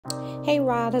Hey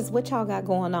riders, what y'all got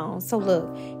going on? So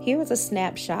look, here is a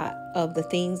snapshot of the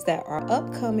things that are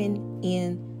upcoming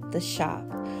in the shop.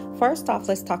 First off,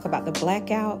 let's talk about the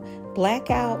blackout.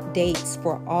 Blackout dates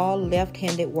for all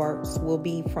left-handed works will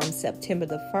be from September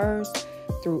the 1st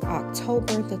through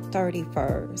October the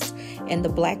 31st. And the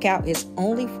blackout is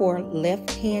only for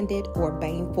left-handed or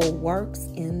baneful works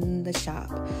in the shop.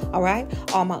 All right,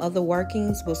 all my other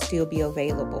workings will still be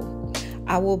available.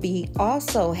 I will be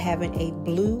also having a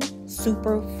blue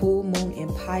super full moon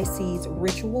in Pisces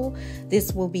ritual.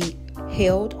 This will be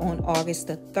held on August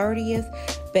the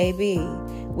 30th. Baby,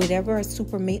 whenever a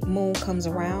super moon comes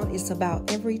around, it's about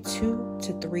every 2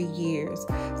 to 3 years.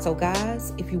 So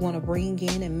guys, if you want to bring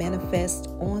in and manifest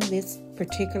on this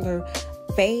particular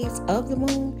phase of the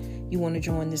moon, you want to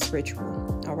join this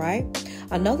ritual. All right.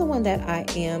 Another one that I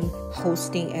am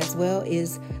hosting as well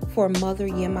is for Mother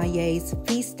Yemaya's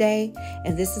feast day,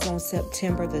 and this is on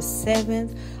September the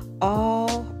 7th.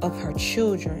 All of her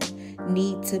children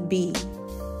need to be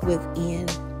within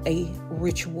a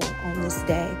ritual on this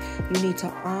day. You need to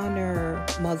honor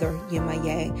Mother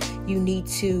Yemaya. You need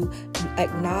to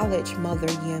acknowledge Mother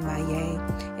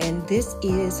Yemaya, and this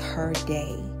is her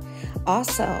day.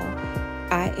 Also,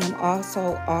 I am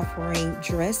also offering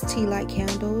dress tea light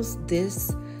candles.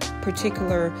 This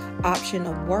particular option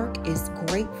of work is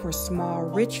great for small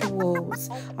rituals.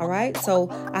 All right, so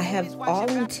I have all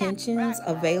intentions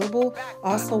available,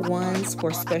 also ones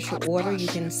for special order. You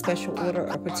can special order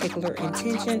a particular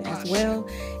intention as well,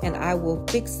 and I will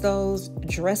fix those,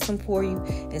 dress them for you,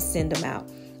 and send them out.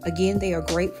 Again, they are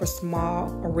great for small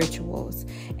rituals.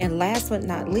 And last but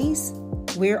not least,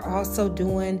 we're also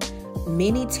doing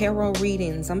mini tarot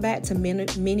readings. I'm back to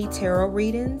mini tarot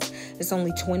readings. It's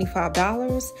only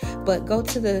 $25, but go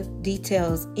to the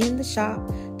details in the shop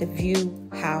to view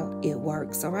how it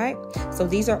works. All right. So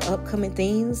these are upcoming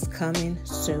things coming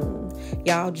soon.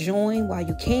 Y'all join while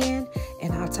you can,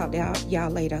 and I'll talk to y'all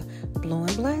later.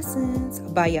 Blowing blessings.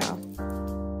 Bye, y'all.